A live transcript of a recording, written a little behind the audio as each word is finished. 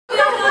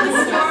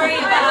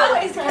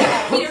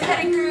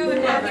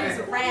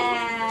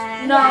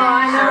No,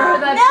 I never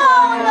heard that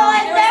song. No,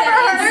 I never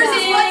heard There's that.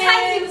 this one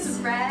time he was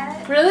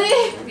red.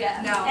 Really?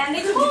 Yeah. No. And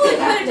they totally could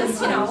have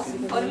just, you know,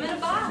 put him in a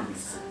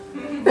box.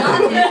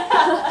 Logic.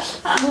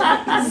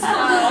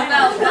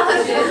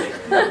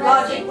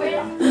 Logic.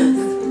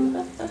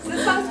 So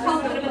this song's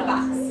called Put Him in a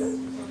Box.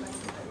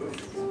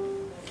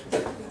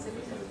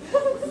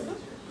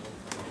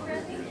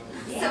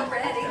 So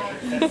ready.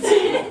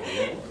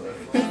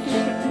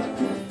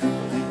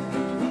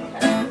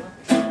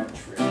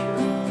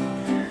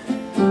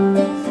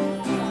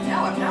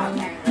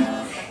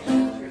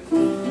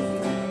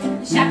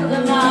 Shackle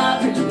him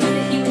up, or you knew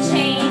that he would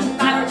change.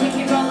 If I were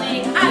ticket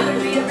rolling, I would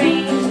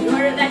rearrange in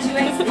order that you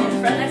exit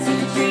from that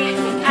stupid tree.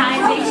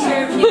 I'd make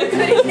sure you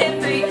couldn't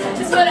get free.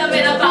 Just put him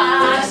in a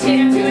box,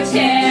 chain him to a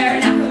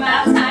chair, knock him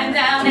out, time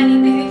down,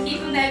 anything to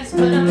keep him there. Just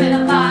put him in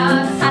a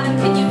box. How dumb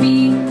can you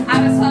be?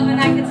 I was 12 and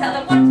I could tell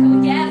him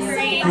one to get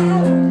free.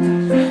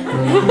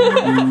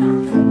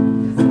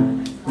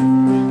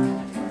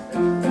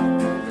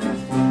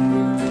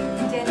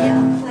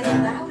 Danielle, play it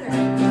louder.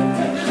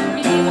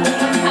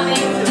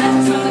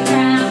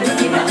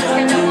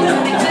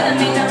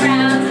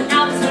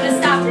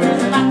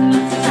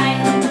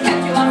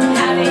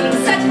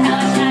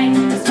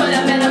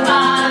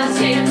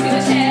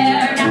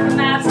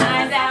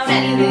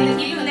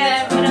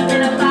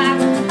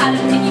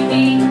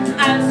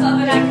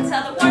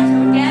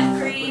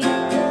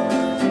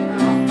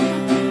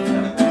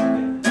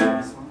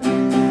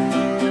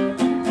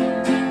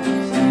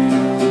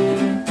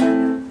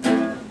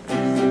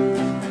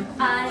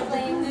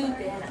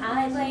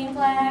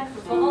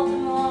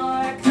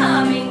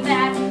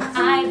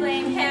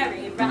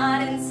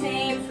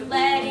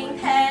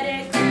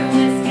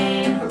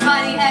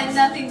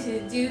 Nothing to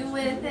do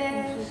with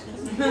it.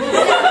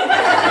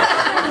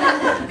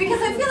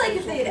 Because I feel like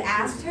if they had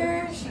asked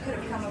her, she could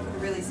have come up with a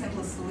really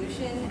simple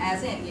solution,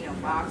 as in, you know,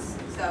 box.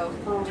 So,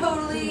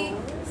 totally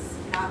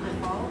not her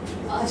fault.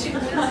 Well, she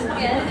was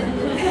get it.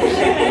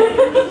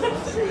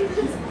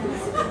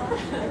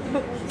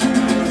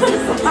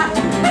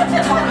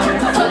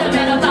 Put him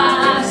in a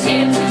box,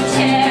 chain him to a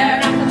chair,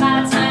 knock him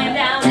out, time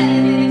down,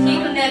 anything to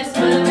keep him there, just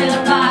put him in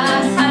a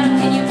box. How dumb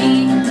can you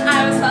be?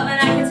 I was 12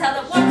 and I could tell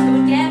that one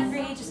would get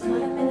free. Just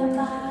put him in a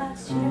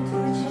box, chain him to a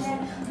chair,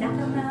 knock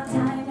him out,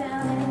 time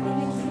down, anything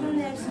to keep him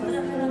there, just put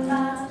him in a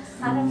box.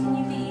 How dumb can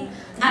you be?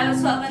 I was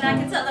 12 and I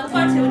could tell that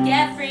one would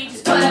get free.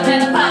 Just put him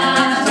in a box.